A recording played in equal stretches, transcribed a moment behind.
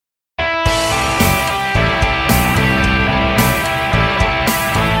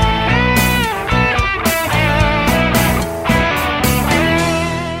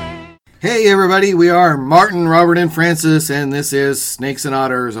Hey everybody, we are Martin, Robert, and Francis, and this is Snakes and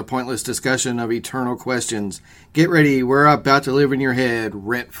Otters, a pointless discussion of eternal questions. Get ready, we're about to live in your head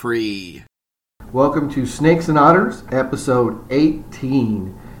rent-free. Welcome to Snakes and Otters, episode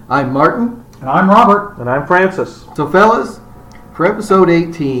 18. I'm Martin. And I'm Robert. And I'm Francis. So fellas, for episode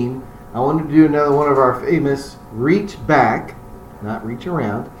 18, I wanted to do another one of our famous reach back, not reach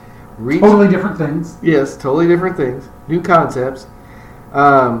around. Totally different things. Yes, totally different things. New concepts.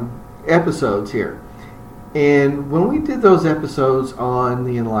 Episodes here. And when we did those episodes on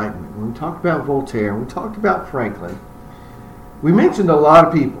the Enlightenment, when we talked about Voltaire, we talked about Franklin, we mentioned a lot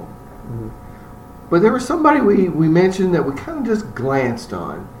of people. Mm-hmm. But there was somebody we mentioned that we kind of just glanced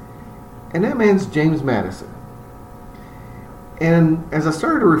on. And that man's James Madison. And as I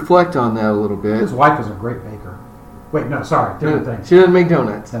started to reflect on that a little bit... His wife was a great baker. Wait, no, sorry, different thing. She doesn't make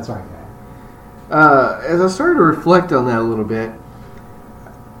donuts. That's right, yeah. As I started to reflect on that a little bit,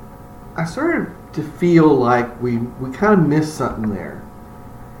 I started to feel like we kind of missed something there.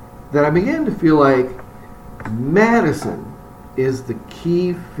 That I began to feel like Madison is the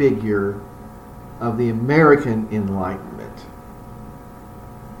key figure of the American Enlightenment.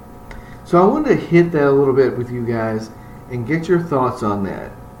 So I wanted to hit that a little bit with you guys and get your thoughts on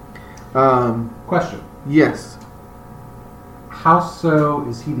that. Question. Yes. How so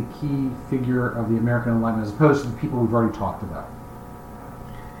is he the key figure of the American Enlightenment as opposed to the people we've already talked about?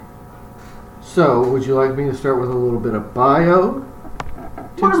 So, would you like me to start with a little bit of bio to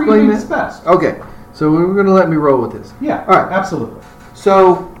Whatever explain you that? think's best. Okay, so we're going to let me roll with this. Yeah, all right, absolutely.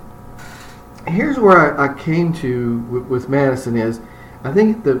 So, here's where I came to with Madison is, I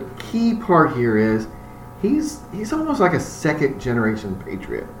think the key part here is he's almost like a second generation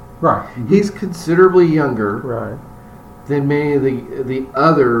patriot. Right. Mm-hmm. He's considerably younger than many of the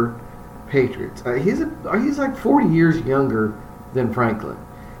other patriots. He's like 40 years younger than Franklin.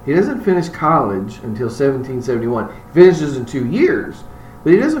 He doesn't finish college until 1771. He finishes in 2 years,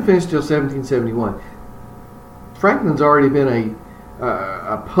 but he doesn't finish until 1771. Franklin's already been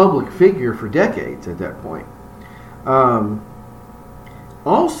a public figure for decades at that point.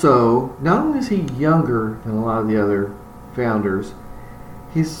 Also, not only is he younger than a lot of the other founders,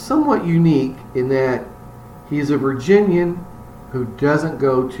 he's somewhat unique in that he's a Virginian who doesn't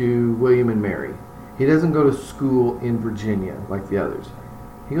go to William and Mary. He doesn't go to school in Virginia like the others.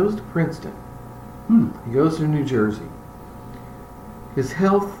 He goes to Princeton. He goes to New Jersey. His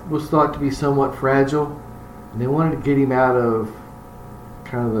health was thought to be somewhat fragile, and they wanted to get him out of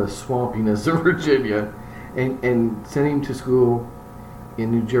kind of the swampiness of Virginia and send him to school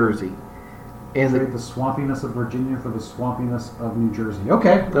in New Jersey. And trade the swampiness of Virginia for the swampiness of New Jersey.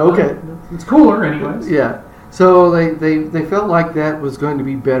 Okay. It's cooler anyways. Yeah. So they felt like that was going to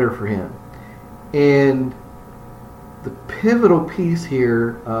be better for him. And the pivotal piece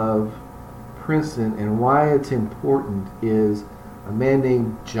here of Princeton and why it's important is a man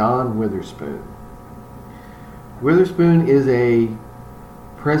named John Witherspoon. Witherspoon is a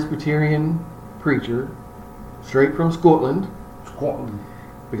Presbyterian preacher straight from Scotland.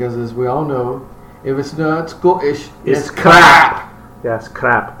 Because as we all know, if it's not Scottish, it's crap. Yes,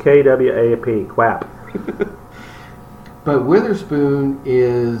 crap. K-W-A-P, quap. But Witherspoon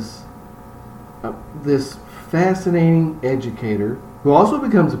is this fascinating educator who also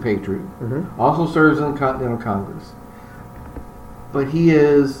becomes a patriot, also serves in the Continental Congress. But he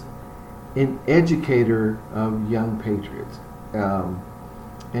is an educator of young patriots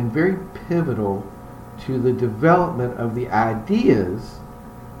and very pivotal to the development of the ideas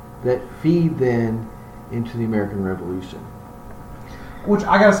that feed then into the American Revolution. Which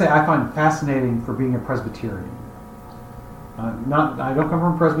I gotta say I find fascinating for being a Presbyterian. I don't come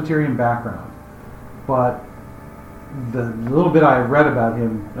from a Presbyterian background, but the little bit I read about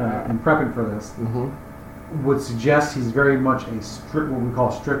him in prepping for this would suggest he's very much a strict, what we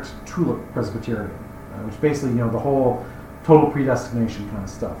call strict tulip Presbyterian, which basically, the whole total predestination kind of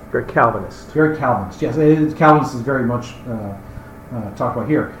stuff. Very Calvinist. Very Calvinist, yes. Calvinist is very much talked about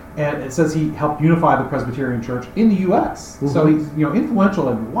here. And it says he helped unify the Presbyterian Church in the U.S. So he's influential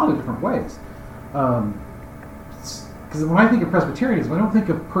in a lot of different ways. Because when I think of Presbyterianism, I don't think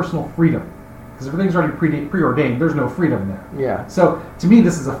of personal freedom. Because everything's already preordained. There's no freedom there. Yeah. So to me,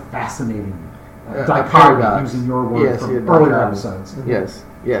 this is a fascinating dichotomy, using your word from earlier episodes.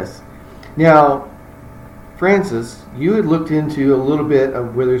 Yes. Now, Francis, you had looked into a little bit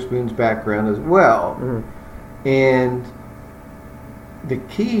of Witherspoon's background as well. And the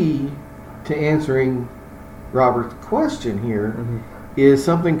key to answering Robert's question here is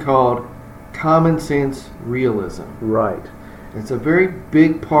something called common sense realism. Right. It's a very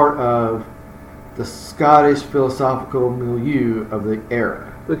big part of the Scottish philosophical milieu of the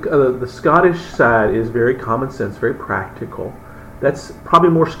era. The Scottish side is very common sense, very practical. That's probably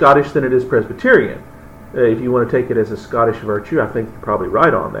more Scottish than it is Presbyterian. If you want to take it as a Scottish virtue, I think you're probably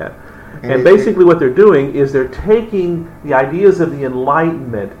right on that. And basically what they're doing is they're taking the ideas of the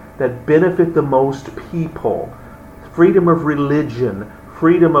Enlightenment that benefit the most people. Freedom of religion,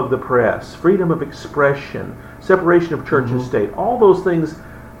 freedom of the press, freedom of expression, separation of church and state. All those things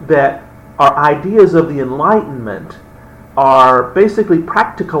that are ideas of the Enlightenment are basically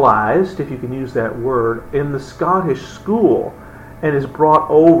practicalized, if you can use that word, in the Scottish school and is brought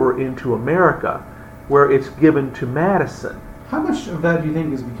over into America, where it's given to Madison. How much of that do you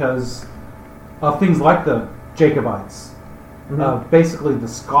think is because of things like the Jacobites, basically the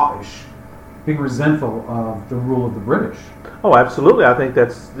Scottish being resentful of the rule of the British? Oh, absolutely. I think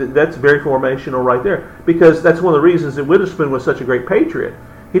that's very formational right there, because that's one of the reasons that Witherspoon was such a great patriot.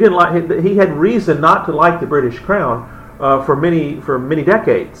 He had reason not to like the British crown for many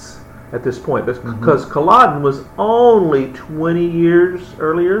decades at this point, because Culloden was only 20 years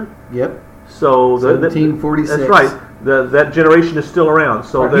earlier. Yep. So 1746. That's right. That generation is still around.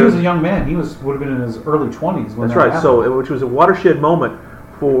 So he was a young man. He would have been in his early 20s when that's that right. happened. So which was a watershed moment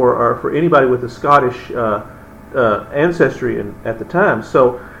for anybody with a Scottish ancestry at the time.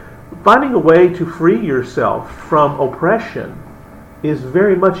 So finding a way to free yourself from oppression is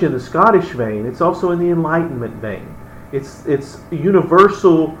very much in the Scottish vein. It's also in the Enlightenment vein. It's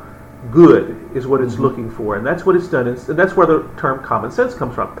universal good is what it's looking for, and that's what it's done. And that's where the term common sense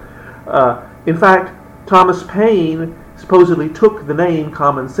comes from. In fact, Thomas Paine supposedly took the name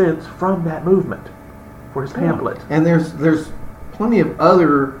common sense from that movement for his pamphlet. And there's plenty of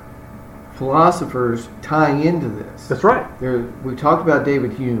other philosophers tying into this. That's right. We talked about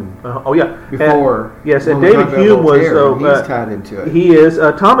David Hume before. Yes, and David Hume was he's tied into it. He is.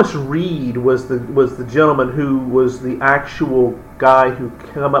 Thomas Reed was the gentleman who was the actual guy who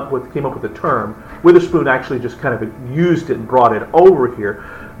came up with the term. Witherspoon actually just kind of used it and brought it over here,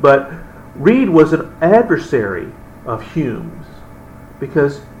 but Reed was an adversary of Hume's,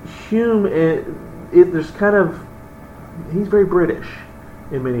 because Hume he's very British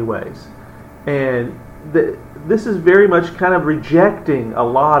in many ways, and this is very much kind of rejecting a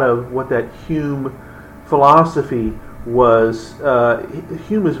lot of what that Hume philosophy was.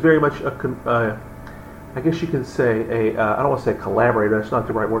 Hume is very much I guess you can say I don't want to say collaborator, that's not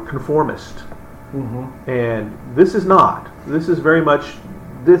the right word, conformist. And this is not. This is very much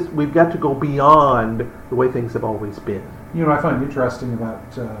we've got to go beyond the way things have always been. You know what I find interesting about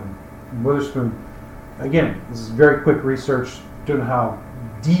Witherspoon, again, this is very quick research, don't know how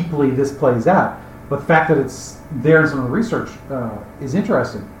deeply this plays out, but the fact that it's there in some of the research is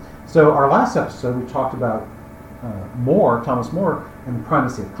interesting. So our last episode, we talked about Thomas More, and the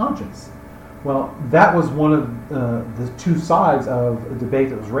primacy of conscience. Well, that was one of the two sides of a debate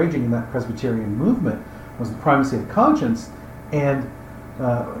that was raging in that Presbyterian movement, was the primacy of conscience, and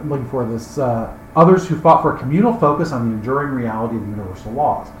I'm looking for this, others who fought for a communal focus on the enduring reality of universal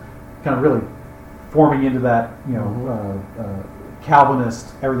laws, kind of really forming into that,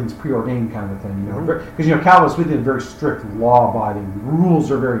 Calvinist, everything's preordained kind of thing, because Calvinists, we did very strict law-abiding. Rules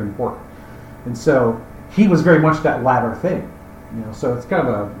are very important, and so he was very much that latter thing, So it's kind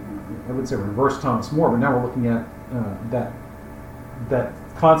of I would say reverse Thomas More, but now we're looking at that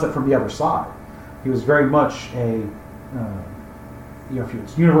concept from the other side. He was very much if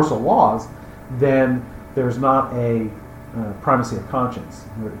it's universal laws, then there's not a primacy of conscience.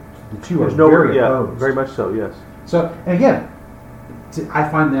 The two are very opposed. Very much so, yes. So, and again, I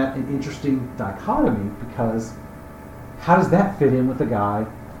find that an interesting dichotomy, because how does that fit in with the guy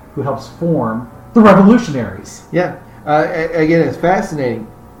who helps form the revolutionaries? Yeah. Again, it's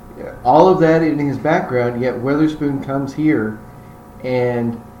fascinating. All of that in his background, yet Witherspoon comes here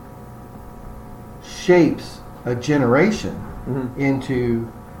and shapes a generation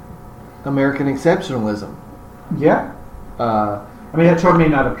into American exceptionalism. Yeah. That term may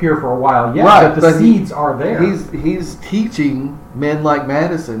not appear for a while yet, right, but the seeds are there. He's teaching men like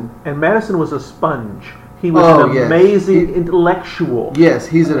Madison. And Madison was a sponge. He was an amazing intellectual. Yes,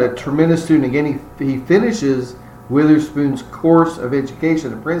 he's a tremendous student. Again, he finishes Witherspoon's course of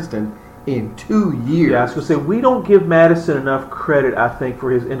education at Princeton in 2 years. Yeah, I was going to say, we don't give Madison enough credit, I think,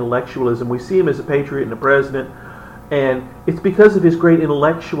 for his intellectualism. We see him as a patriot and a president, and it's because of his great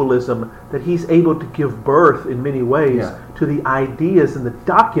intellectualism that he's able to give birth in many ways to the ideas and the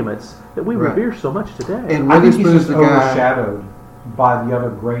documents that we revere so much today. And I think he's just overshadowed by the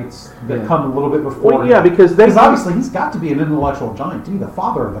other greats that come a little bit before. Well, yeah, because obviously he's got to be an intellectual giant to be the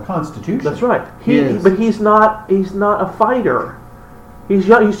father of the Constitution. That's right. But he's not a fighter. He's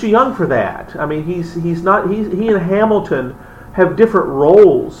young. He's too young for that. I mean, he and Hamilton have different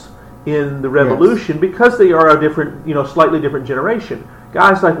roles in the revolution because they are a different, slightly different generation.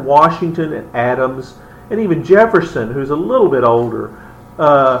 Guys like Washington and Adams and even Jefferson, who's a little bit older,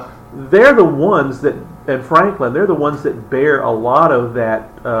 they're the ones that, and Franklin, they're the ones that bear a lot of that,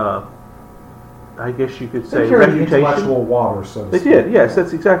 I guess you could say, reputation. Intellectual water, so to speak. They did, yes,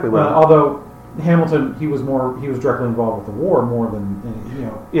 that's exactly what. Although Hamilton, he was directly involved with the war more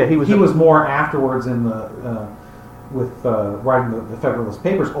than Yeah, he was more afterwards in the with writing the Federalist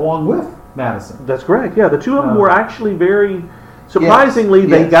Papers along with Madison. That's correct. Yeah, the two of them were actually very surprisingly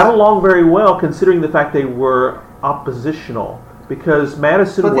they got along very well, considering the fact they were oppositional. Because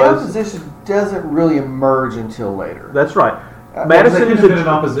Madison but the opposition doesn't really emerge until later. That's right. Madison has been in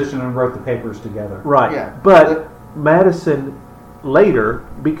opposition and wrote the papers together. Right. Yeah. But Madison later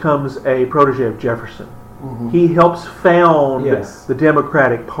becomes a protege of Jefferson. Mm-hmm. He helps found the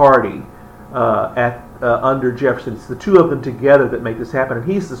Democratic Party under Jefferson. It's the two of them together that make this happen,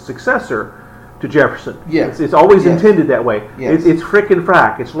 and he's the successor to Jefferson. Yes. It's always intended that way. Yes. It's Frick and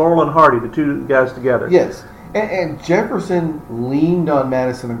Frack. It's Laurel and Hardy, the two guys together. Yes. And Jefferson leaned on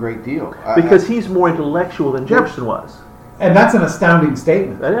Madison a great deal. Because he's more intellectual than Jefferson was. And that's an astounding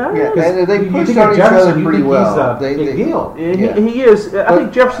statement. And they pushed on each other pretty well. Big deal. He is. I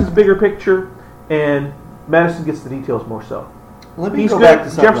think Jefferson's bigger picture, and Madison gets the details more so. Let me go back to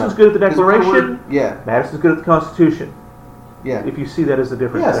something Jefferson's good at the Declaration. Madison's good at the Constitution. Yeah. If you see that as a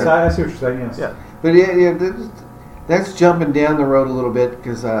difference. Yes, I see what you're saying. Yes. Yeah. But that's jumping down the road a little bit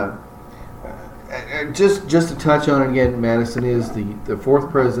because just to touch on it again, Madison is the fourth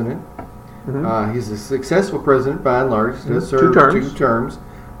president. Mm-hmm. He's a successful president by and large. He does serve two terms.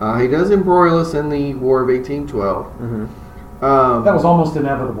 He does embroil us in the War of 1812. Mm-hmm. That was almost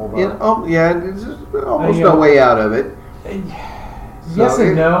inevitable, though. There's almost no way out of it. Yes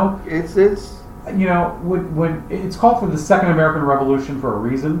and no. It's when it's called for the Second American Revolution for a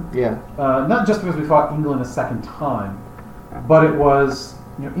reason. Yeah. Not just because we fought England a second time, but it was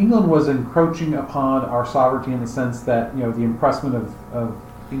England was encroaching upon our sovereignty in the sense that the impressment of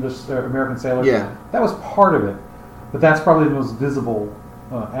English American sailors. Yeah. That was part of it, but that's probably the most visible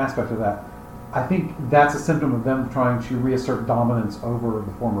aspect of that. I think that's a symptom of them trying to reassert dominance over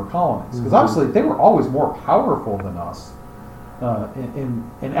the former colonies, because obviously they were always more powerful than us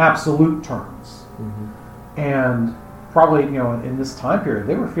in absolute terms, and probably in this time period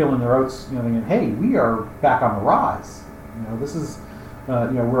they were feeling their oats, thinking, "Hey, we are back on the rise. This is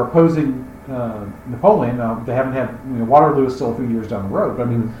we're opposing Napoleon. They haven't had Waterloo is still a few years down the road, but I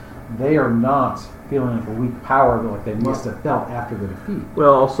mean they are not feeling like a weak power like they must have felt after the defeat."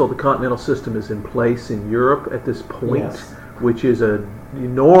 Well, also the continental system is in place in Europe at this point, which is an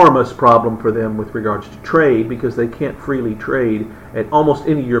enormous problem for them with regards to trade, because they can't freely trade at almost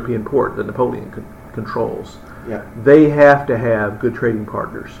any European port that Napoleon controls. Yeah. They have to have good trading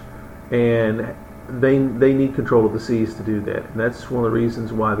partners, and they need control of the seas to do that. And that's one of the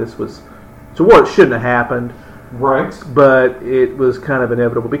reasons why this was a war that shouldn't have happened. Right. But it was kind of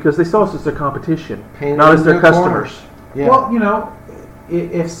inevitable because they saw us as their competition, not as their customers. Yeah. Well,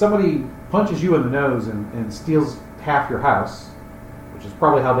 if somebody punches you in the nose and steals half your house, which is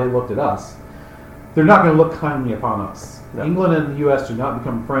probably how they looked at us, they're not going to look kindly upon us. No. England and the U.S. do not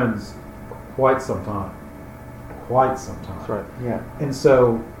become friends for quite some time. That's right. Yeah. And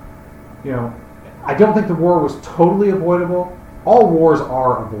so, I don't think the war was totally avoidable. All wars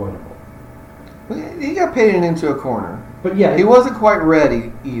are avoidable. He got painted into a corner, but he wasn't quite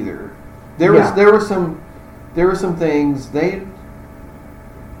ready either. There were some things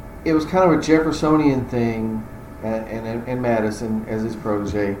it was kind of a Jeffersonian thing, and Madison as his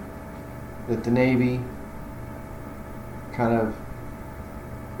protege, that the Navy kind of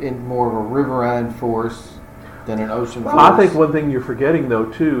in more of a riverine force than an ocean force. I think one thing you're forgetting though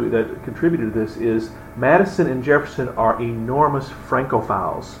too that contributed to this is Madison and Jefferson are enormous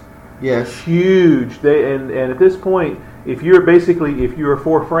Francophiles. Yes, huge. And at this point, if you were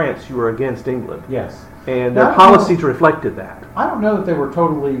for France, you were against England. Yes, and their policies reflected that. I don't know that they were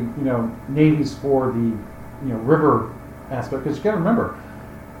totally, navies for the, river aspect, because you got to remember,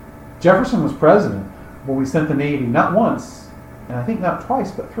 Jefferson was president when we sent the Navy not once, and I think not twice,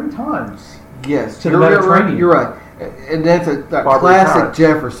 but 3 times. Yes, to the Mediterranean. You're right, and that's a classic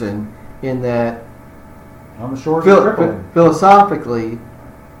Jefferson in that. On the shores of Tripoli. Philosophically,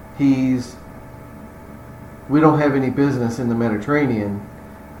 we don't have any business in the Mediterranean,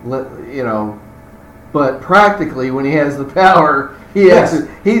 but practically when he has the power,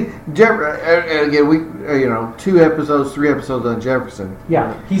 again, 3 episodes on Jefferson.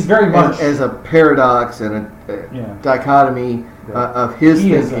 Yeah, he's very much as a paradox and a dichotomy of his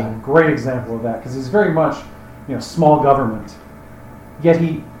thinking. He is a great example of that, because he's very much, small government. Yet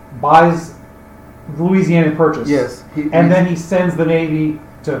he buys the Louisiana Purchase. Yes. And then he sends the Navy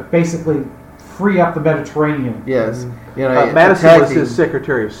to basically free up the Mediterranean. Yes. Madison was his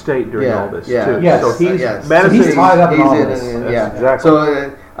Secretary of State during all this, too. Yes. So he's, Yes. Madison, So he's tied up in all this. Exactly.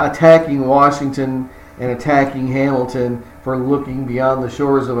 So attacking Washington and attacking Hamilton for looking beyond the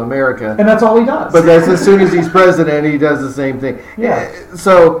shores of America. And that's all he does. But that's as soon as he's president, he does the same thing. Yeah.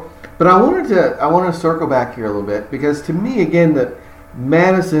 So, but I want to circle back here a little bit, because to me, again, that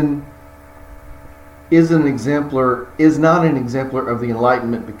Madison is not an exemplar of the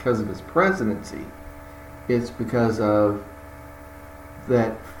Enlightenment because of his presidency. It's because of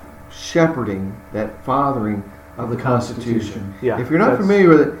that shepherding, that fathering of the Constitution. Yeah, if you're not familiar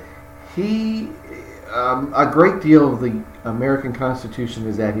with it, a great deal of the American Constitution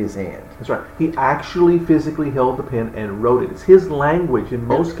is at his hand. That's right. He actually physically held the pen and wrote it. It's his language in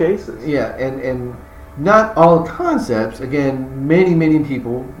most cases. Yeah, and not all concepts. Again, many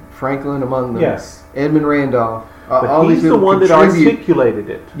people, Franklin among them, yes, Edmund Randolph, but all he's these people the one that articulated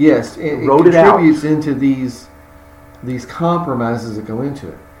it. Yes, it wrote it out. contributes into these compromises that go into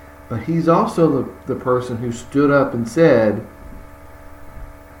it. But he's also the person who stood up and said,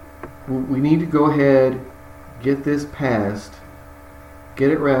 we need to go ahead, get this passed,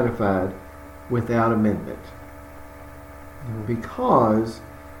 get it ratified without amendment. Because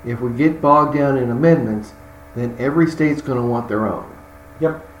if we get bogged down in amendments, then every state's going to want their own.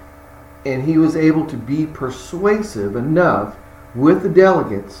 Yep. And he was able to be persuasive enough with the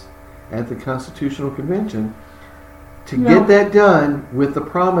delegates at the Constitutional Convention to get that done with the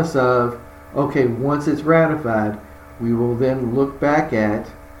promise of, okay, once it's ratified, we will then look back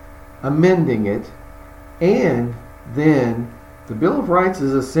at amending it, and then the Bill of Rights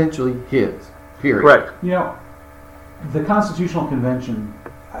is essentially his, period. Right. The Constitutional Convention,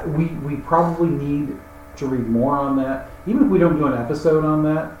 we probably need to read more on that, even if we don't do an episode on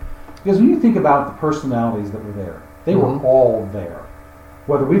that. Because when you think about the personalities that were there, they were all there.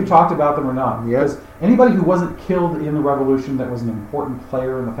 Whether we've talked about them or not. Yes. Because anybody who wasn't killed in the Revolution that was an important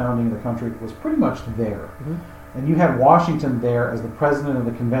player in the founding of the country was pretty much there. Mm-hmm. And you had Washington there as the president of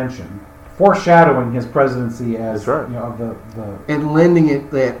the convention, foreshadowing his presidency as of the and lending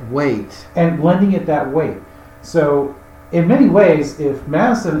it that weight. So in many ways, if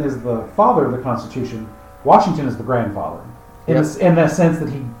Madison is the father of the Constitution, Washington is the grandfather. In that sense that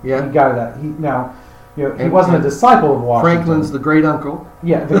he got that. He wasn't a disciple of Washington. Franklin's the great uncle.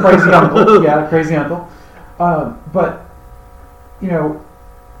 Yeah, the crazy uncle. Yeah, the crazy uncle. But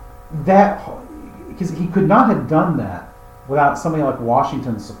that, because he could not have done that without somebody like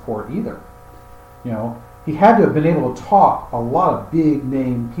Washington's support either. He had to have been able to talk a lot of big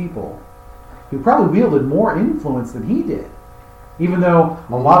name people who probably wielded more influence than he did. Even though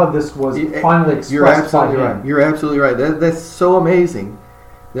a lot of this was finally expressed by him. You're absolutely right. That's so amazing.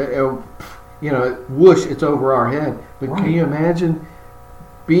 That whoosh, it's over our head. But can you imagine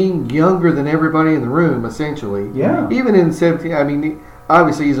being younger than everybody in the room, essentially? Yeah. Even in 17,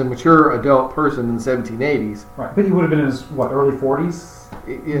 obviously he's a mature adult person in the 1780s. Right, but he would have been in his, early 40s?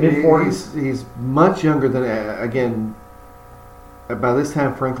 Mid-40s? He's much younger than, again, by this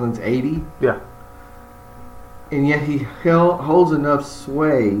time Franklin's 80. Yeah. And yet he holds enough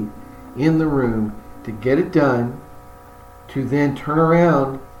sway in the room to get it done, to then turn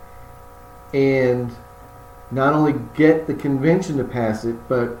around and not only get the convention to pass it,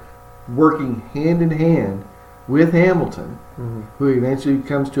 but working hand in hand with Hamilton, who eventually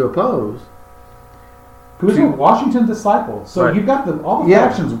comes to oppose. Who's a Washington disciple. So you've got all the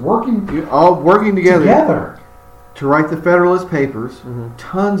factions working together to write the Federalist Papers.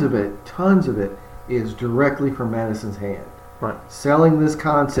 Tons of it is directly from Madison's hand. Right. Selling this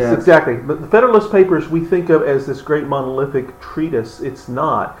concept. Exactly. But the Federalist Papers we think of as this great monolithic treatise. It's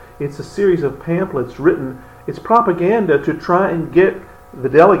not. It's a series of pamphlets written. It's propaganda to try and get the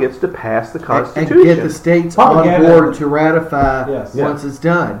delegates to pass the Constitution. And get the states on board to ratify once it's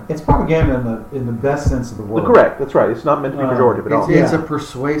done. It's propaganda in the best sense of the word. Correct. That's right. It's not meant to be pejorative at all. It's a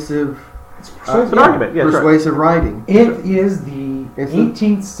persuasive... It's an argument. Yeah, persuasive writing. It is the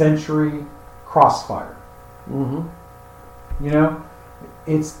 18th century crossfire.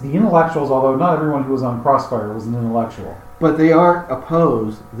 It's the intellectuals, although not everyone who was on Crossfire was an intellectual. But they aren't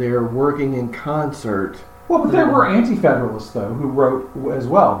opposed. They're working in concert. Well, but there were anti-federalists, though, who wrote as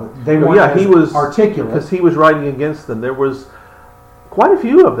well. But they weren't he was articulate. Because he was writing against them. There was quite a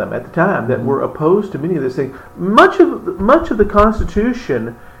few of them at the time that were opposed to many of these things. Much of the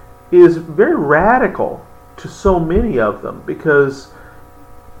Constitution is very radical to so many of them, because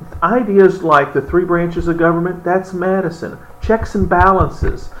ideas like the three branches of government, that's Madison. checks and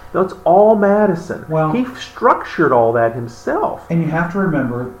balances. That's all Madison. Well, he structured all that himself. And you have to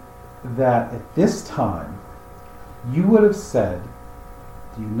remember that at this time, you would have said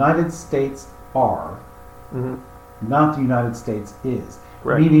the United States are, not the United States is.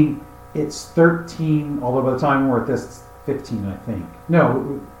 Right. Meaning it's 13, although by the time we're at this, it's 15, I think.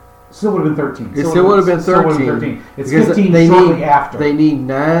 No, it still would have been 13. It still would have been 13. It's 15 shortly after. They need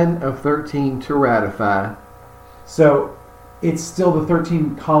 9 of 13 to ratify. So it's still the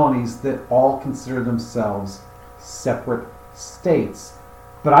 13 colonies that all consider themselves separate states.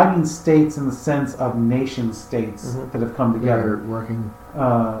 But I mean states in the sense of nation states that have come together. Working.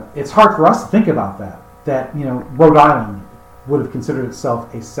 It's hard for us to think about that. That, Rhode Island would have considered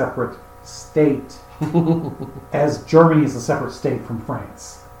itself a separate state, as Germany is a separate state from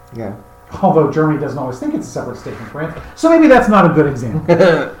France. Yeah. Although Germany doesn't always think it's a separate state from France, so maybe that's not a good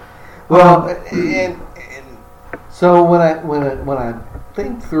example. Well, and so when I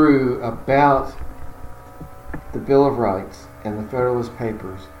think through about the Bill of Rights and the Federalist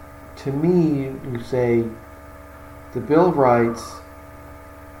Papers, to me, you say the Bill of Rights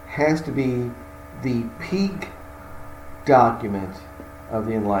has to be the peak document of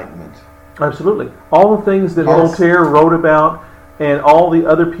the Enlightenment. Absolutely. All the things that Yes. Voltaire wrote about and all the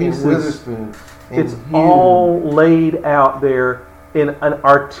other pieces, And Witherspoon. And it's Hume. all laid out there in an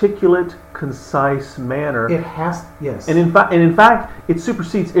articulate, concise manner. It has, yes. And in fact, it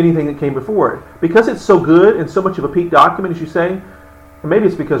supersedes anything that came before it. Because it's so good and so much of a peak document, as you say, and maybe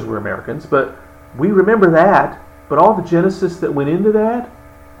it's because we're Americans, but we remember that, but all the genesis that went into that,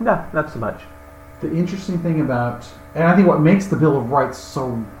 no, not so much. The interesting thing about, and I think what makes the Bill of Rights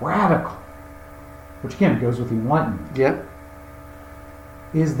so radical, which again goes with the Enlightenment, Yep.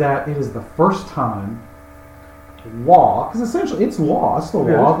 is that it is the first time law, because essentially it's law, it's the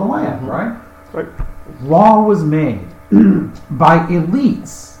law of the land, right? Right. Law was made by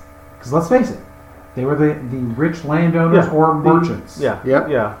elites, because let's face it, they were the rich landowners or merchants. Yep.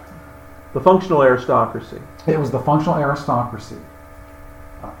 Yeah. The functional aristocracy. It was the functional aristocracy.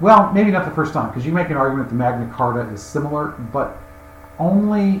 Well, maybe not the first time, because you make an argument the Magna Carta is similar, but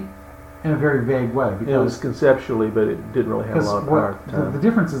only in a very vague way. It was conceptually, but it didn't really have a lot of power at the time. The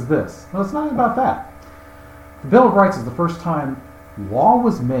difference is this. Well, it's not about that. The Bill of Rights is the first time law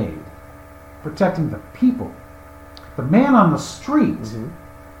was made protecting the people, the man on the street,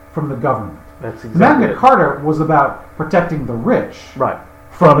 from the government. That's The exactly Magna Carta was about protecting the rich right.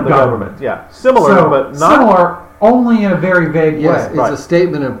 from the government. Yeah. Similar, So, but not... similar only in a very vague Yes, way, it's a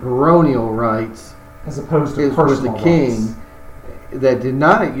statement of baronial rights. as opposed to It was personal the king rights. that did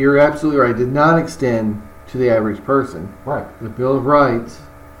not, you're absolutely right, did not extend to the average person. Right. The Bill of Rights,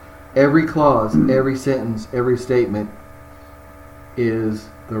 every clause, every sentence, every statement is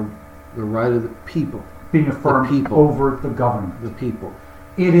the right of the people. Being affirmed people. over the government. The people.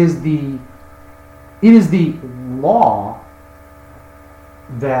 It is the law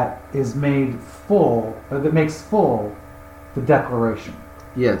that is made full, that makes full the Declaration.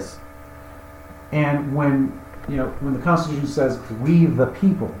 Yes. And when the Constitution says "we the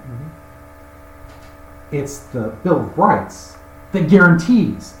people," it's the Bill of Rights that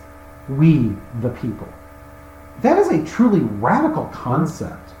guarantees "we the people." That is a truly radical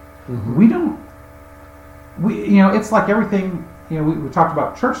concept. We don't. It's like everything. We talked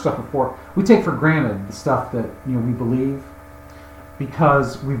about church stuff before. We take for granted the stuff that we believe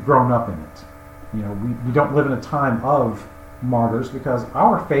because we've grown up in it. We don't live in a time of martyrs because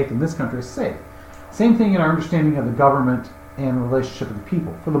our faith in this country is safe. Same thing in our understanding of the government and the relationship of the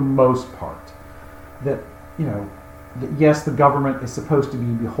people, for the most part. That yes, the government is supposed to be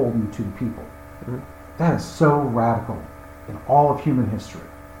beholden to the people. That is so radical in all of human history,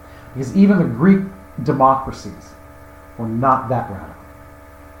 because even the Greek democracies were not that radical.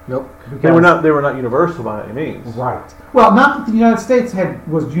 Nope. They were not universal by any means. Right. Well, not that the United States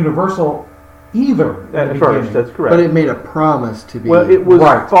was universal either. At first, that's correct. But it made a promise to be. Well, it was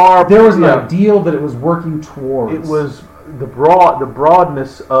Right. far. There was an ideal that it was working towards. It was the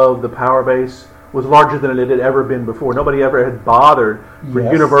broadness of the power base was larger than it had ever been before. Nobody ever had bothered for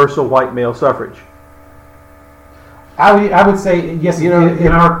Yes. universal white male suffrage. I would say yes.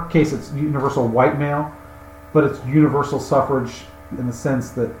 In our case, it's universal white male, but it's universal suffrage in the sense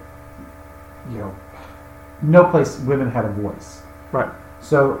that no place women had a voice. Right.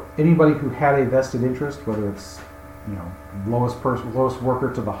 So anybody who had a vested interest, whether it's lowest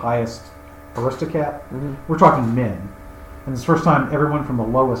worker to the highest aristocrat, we're talking men, and it's the first time everyone from the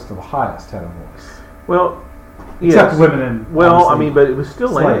lowest to the highest had a voice. Well, Except yes. women and but it was still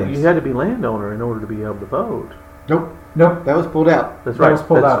land. slaves. You had to be landowner in order to be able to vote. Nope. That was pulled out. That's That right. was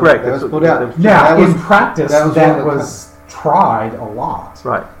pulled That's out. correct. That was pulled out. Now, That was- in practice, that was that one of the was tried a lot.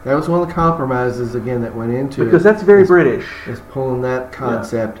 Right. That was one of the compromises again that went into Because it. that's very British. Is pulling that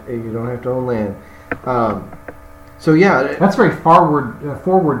concept. You don't have to own land. So yeah, That's very forward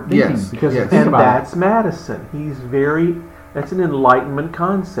thinking. Yes, Because yes. think And about that's Madison. That's an Enlightenment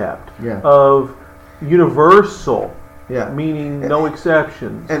concept Yeah. of universal, yeah. meaning no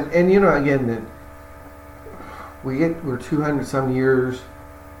exceptions. And again that we're 200 some years.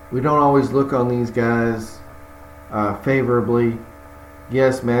 We don't always look on these guys favorably.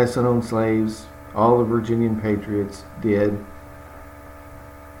 Yes, Madison owned slaves. All the Virginian patriots did.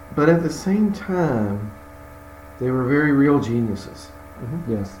 But at the same time, they were very real geniuses.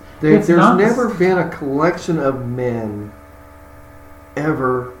 yes. There's not never the- been a collection of men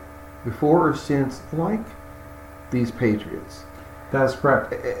ever before or since like these patriots. That's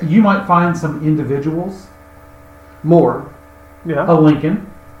correct. You might find some individuals, More. Yeah. a Lincoln,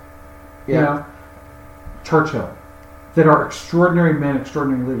 Yeah. Churchill, that are extraordinary men,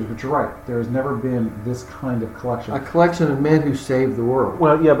 extraordinary leaders. But you're right. There has never been this kind of collection. A collection of men who saved the world.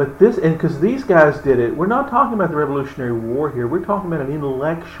 Well, yeah, but because these guys did it, we're not talking about the Revolutionary War here. We're talking about an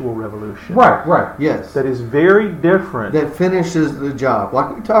intellectual revolution. Right. Yes. That is very different. That finishes the job.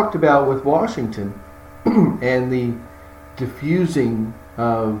 Like we talked about with Washington and the diffusing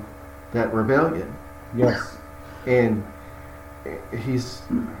of that rebellion. Yes. And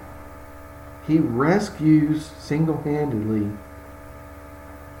he rescues single-handedly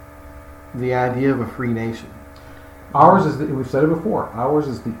the idea of a free nation. Ours is, we've said it before, ours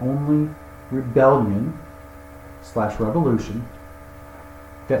is the only rebellion / revolution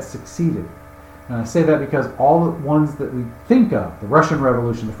that succeeded. And I say that because all the ones that we think of, the Russian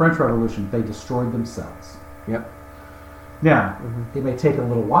Revolution, the French Revolution, they destroyed themselves. Yep. Now, it may take a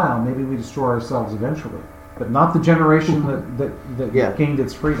little while, maybe we destroy ourselves eventually, but not the generation that Yeah. gained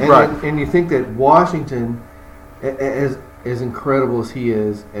its freedom. And you think that Washington, as incredible as he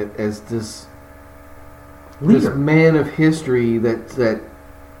is, as this Leader. man of history that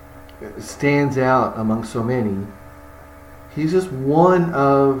stands out among so many, he's just one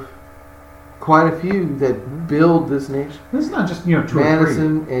of quite a few that build this nation. This is not just, two or three.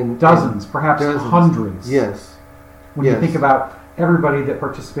 Madison and Dozens, perhaps dozens. hundreds. Yes. When you think about everybody that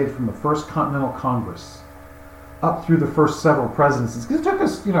participated from the First Continental Congress up through the first several presidencies, because it took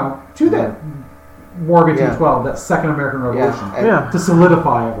us, to that War of 1812, that Second American Revolution, Yeah. to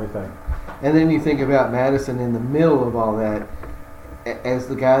solidify everything. And then you think about Madison in the middle of all that as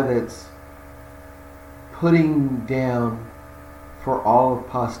the guy that's putting down for all of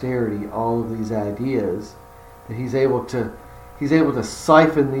posterity all of these ideas, that he's able to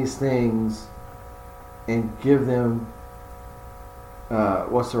siphon these things and give them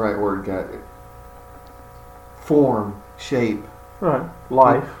what's the right word? Got it. Form, shape, Right.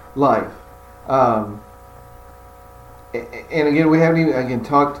 Life. And again, we haven't even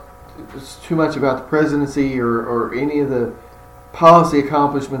talked too much about the presidency or any of the policy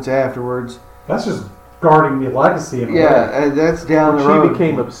accomplishments afterwards. That's just guarding the legacy. That's down Which the road. he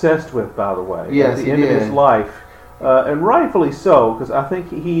became obsessed with, by the way, Yes, at the he end of did. his life. And rightfully so, because I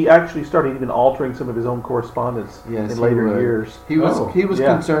think he actually started even altering some of his own correspondence Yes, in he later would. years. He was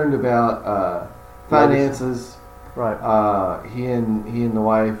yeah. concerned about finances. Right. He and the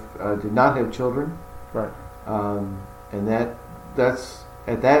wife did not have children. Right. And that's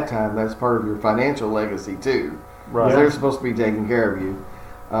at that time that's part of your financial legacy too. Right. They're supposed to be taking care of you.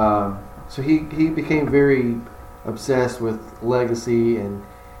 So he became very obsessed with legacy and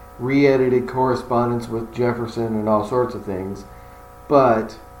re-edited correspondence with Jefferson and all sorts of things.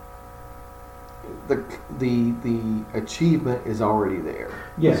 But the achievement is already there.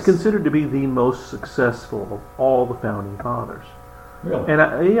 Yes. He's considered to be the most successful of all the founding fathers. Really? And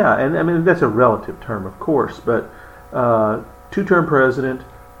I mean that's a relative term, of course, but two-term president,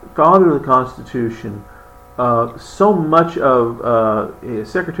 father of the Constitution, so much of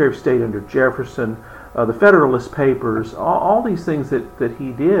Secretary of State under Jefferson, the Federalist Papers, all these things that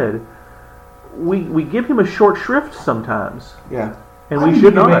he did, we give him a short shrift sometimes. Yeah. And I we think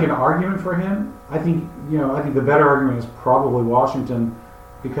should you can not. make an argument for him. I think the better argument is probably Washington,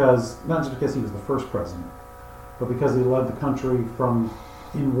 because not just because he was the first president, but because he led the country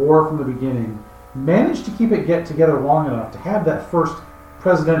in war from the beginning, managed to keep it get together long enough to have that first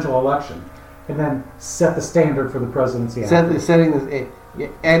presidential election, and then set the standard for the presidency. Setting this,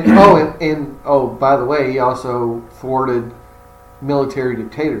 and by the way, he also thwarted military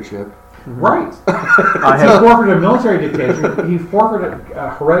dictatorship. Right. I He have forfeited a military dictatorship. He forfeited a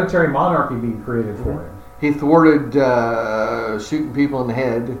hereditary monarchy being created for him. He thwarted shooting people in the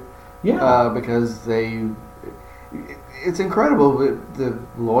head Yeah. because it's incredible that the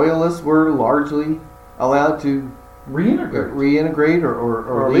loyalists were largely allowed to reintegrate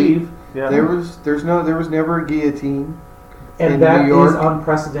or leave. Yeah. There was never a guillotine. And in that New York. is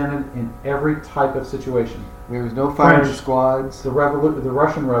unprecedented in every type of situation. There was no firing French, squads. The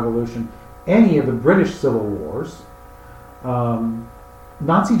Russian Revolution, any of the British Civil Wars,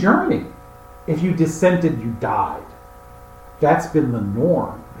 Nazi Germany. If you dissented, you died. That's been the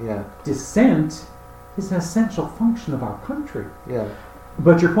norm. Yeah. Dissent is an essential function of our country. Yeah.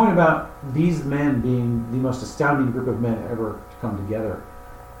 But your point about these men being the most astounding group of men ever to come together,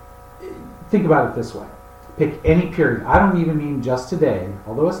 think about it this way. Pick any period. I don't even mean just today,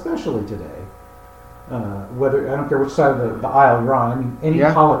 although especially today. Whether I don't care which side of the aisle you're on. I mean any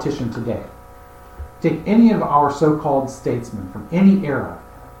politician today. Take any of our so-called statesmen from any era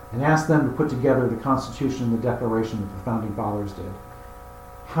and ask them to put together the Constitution and the Declaration that the Founding Fathers did.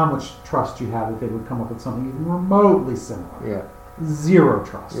 How much trust do you have that they would come up with something even remotely similar? Yeah. Zero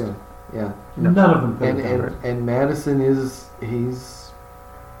trust. Yeah. Yeah. None of them could have done it. And Madison he's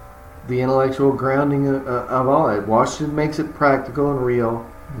the intellectual grounding of all that. Washington makes it practical and real.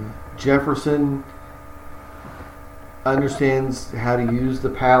 Mm-hmm. Jefferson understands how to use the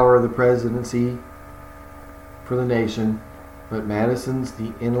power of the presidency for the nation, but Madison's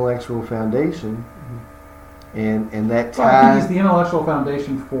the intellectual foundation, and that Well, I tie. think he's the intellectual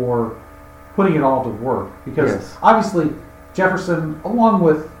foundation for putting it all to work, because obviously Jefferson, along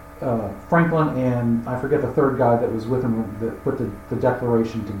with Franklin and I forget the third guy that was with him that put the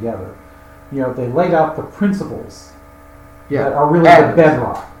Declaration together, they laid out the principles that are really the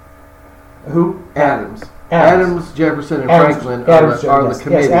bedrock. Who? Adams, Jefferson, and Franklin are the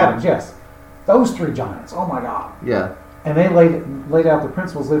committee. Yes, Adams, yes. Those three giants. Oh my God. Yeah. And they laid out the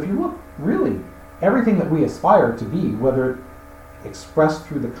principles that if you look, really, everything that we aspire to be, whether expressed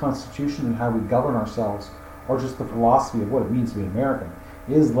through the Constitution and how we govern ourselves, or just the philosophy of what it means to be American,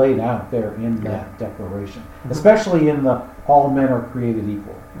 is laid out there in that Declaration. Mm-hmm. Especially in the all men are created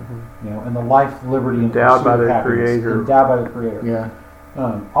equal. Mm-hmm. And the life, liberty, and endowed by pursuit of their happiness. Creator. Endowed by the Creator.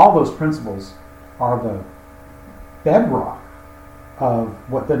 Yeah. All those principles are the bedrock of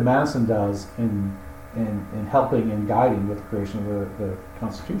what then Madison does in helping and guiding with the creation of the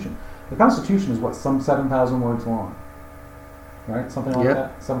Constitution. The Constitution is what, some 7,000 words long, right? Something like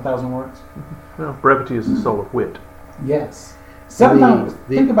that. 7,000 words. Well, brevity is the soul of wit. Yes.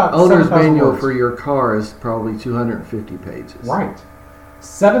 Think about owner's 7,000 manual words. for your car is probably 250 pages. Right.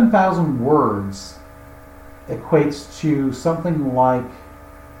 7,000 words equates to something like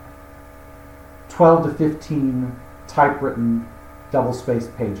 12 to 15 typewritten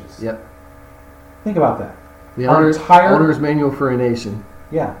double-spaced pages. Yep. Think about that. The owner's manual for a nation.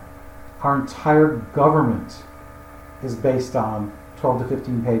 Yeah. Our entire government is based on 12 to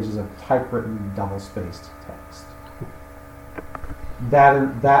 15 pages of typewritten double-spaced text.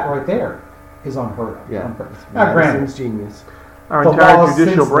 That right there is unheard of. Yeah. Now, Madison's genius. Our entire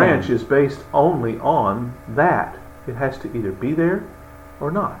judicial branch is based only on that. It has to either be there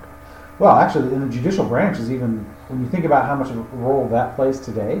or not. Well, actually, in the judicial branch is even, when you think about how much of a role that plays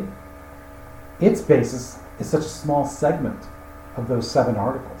today, its basis is such a small segment of those 7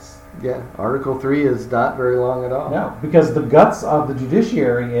 articles. Yeah, Article 3 is not very long at all. No, because the guts of the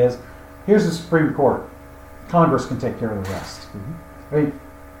judiciary is, here's the Supreme Court. Congress can take care of the rest. Mm-hmm. I mean,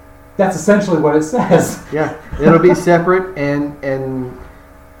 that's essentially what it says. Yeah, it'll be separate, and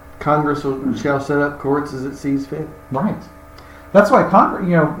Congress shall set up courts as it sees fit. Right. That's why Congress,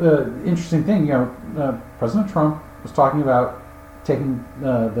 interesting thing, President Trump was talking about taking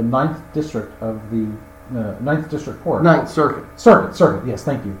the 9th District of the 9th District Court. 9th Circuit. Circuit, yes,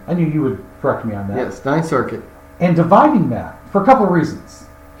 thank you. I knew you would correct me on that. Yes, 9th Circuit. And dividing that for a couple of reasons.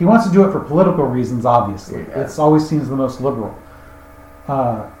 He wants to do it for political reasons, obviously. Yeah. It's always seen as the most liberal.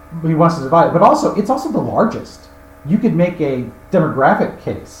 But he wants to divide it. But also, it's also the largest. You could make a demographic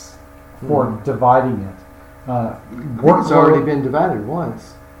case for dividing it. I think it's already been divided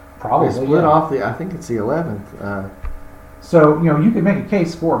once. Probably. They split off I think it's the 11th. So, you could make a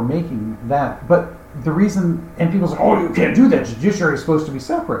case for making that. But the reason, and people say, you can't do that. Judiciary is supposed to be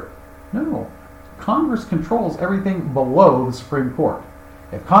separate. No. Congress controls everything below the Supreme Court.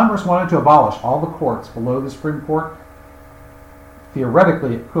 If Congress wanted to abolish all the courts below the Supreme Court,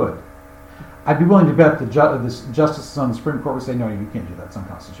 theoretically it could. I'd be willing to bet the justices on the Supreme Court would say, no, you can't do that. It's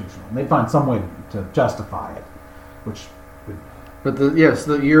unconstitutional. And they'd find some way to justify it, which would... But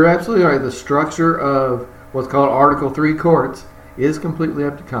you're absolutely right. The structure of what's called Article 3 courts is completely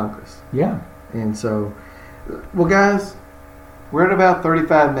up to Congress. Yeah. And so, well, guys, we're at about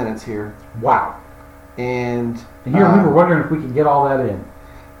 35 minutes here. Wow. And here we were wondering if we could get all that in.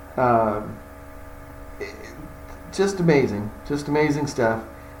 Just amazing stuff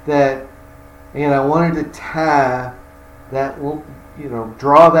that And I wanted to tie that,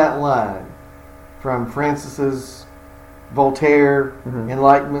 draw that line from Francis's Voltaire,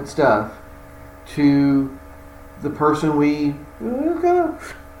 Enlightenment stuff to the person we kind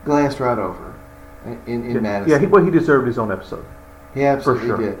of glanced right over in Madison. Yeah, he deserved his own episode. He absolutely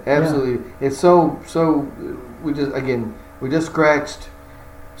For sure. did. Absolutely. Yeah. It's so. We just scratched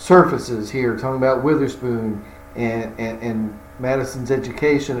surfaces here, talking about Witherspoon and Madison's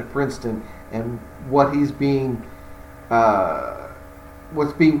education at Princeton and what he's being,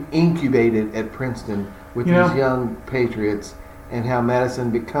 what's being incubated at Princeton with these young patriots, and how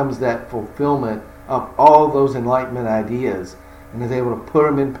Madison becomes that fulfillment of all those Enlightenment ideas and is able to put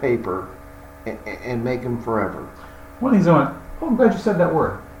them in paper and make them forever. One thing I went, I'm glad you said that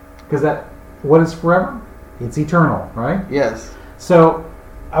word, because what is forever? It's eternal, right? Yes. So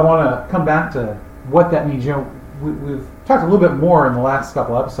I want to come back to what that means. We've talked a little bit more in the last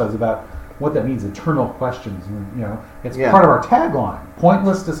couple episodes about what that means, eternal questions. And, it's part of our tagline,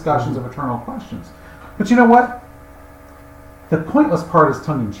 pointless discussions of eternal questions. But you know what? The pointless part is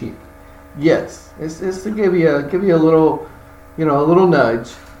tongue-in-cheek. Yes. It's to give you a little, a little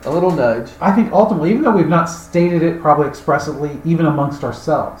nudge. A little nudge. I think ultimately, even though we've not stated it probably expressively, even amongst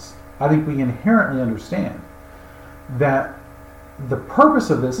ourselves, I think we inherently understand that the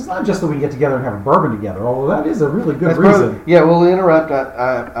purpose of this is not just that we get together and have a bourbon together, although that is a really good reason. We'll interrupt.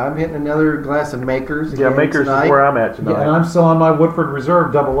 I'm hitting another glass of Makers. Yeah, Makers tonight. is where I'm at tonight. Yeah, and I'm still on my Woodford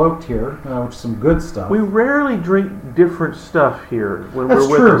Reserve Double Oaked here, which is some good stuff. We rarely drink different stuff here when That's we're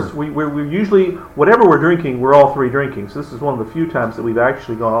with true. us. We usually, whatever we're drinking, we're all three drinking. So this is one of the few times that we've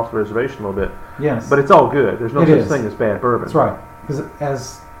actually gone off the reservation a little bit. Yes. But it's all good. There's no such thing as bad bourbon. That's right. Because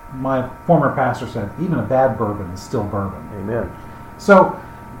as my former pastor said, even a bad bourbon is still bourbon. Amen. So,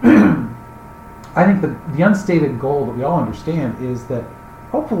 I think the unstated goal that we all understand is that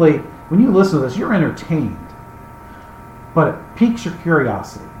hopefully when you listen to this, you're entertained, but it piques your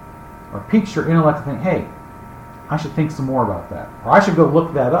curiosity or piques your intellect to think, hey, I should think some more about that, or I should go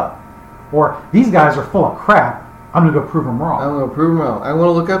look that up, or these guys are full of crap, I'm going to go prove them wrong. I'm going to prove them wrong. I want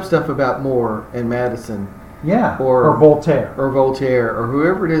to look up stuff about Moore and Madison. Yeah, or Voltaire. Or Voltaire, or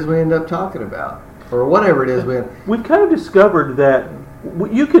whoever it is we end up talking about. Or whatever it is. We've kind of discovered that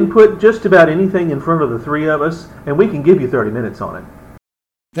you can put just about anything in front of the three of us, and we can give you 30 minutes on it.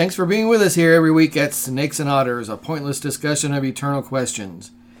 Thanks for being with us here every week at Snakes and Otters, a pointless discussion of eternal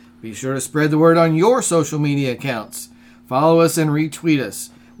questions. Be sure to spread the word on your social media accounts. Follow us and retweet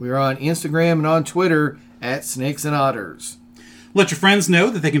us. We are on Instagram and on Twitter at Snakes and Otters. Let your friends know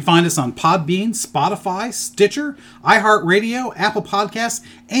that they can find us on Podbean, Spotify, Stitcher, iHeartRadio, Apple Podcasts,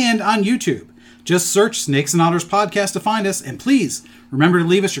 and on YouTube. Just search Snakes and Otters Podcast to find us, and please remember to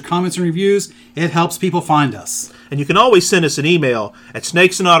leave us your comments and reviews. It helps people find us. And you can always send us an email at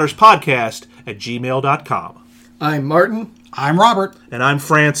snakesandotterspodcast@gmail.com. I'm Martin. I'm Robert. And I'm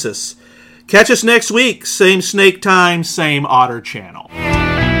Francis. Catch us next week. Same snake time, same otter channel.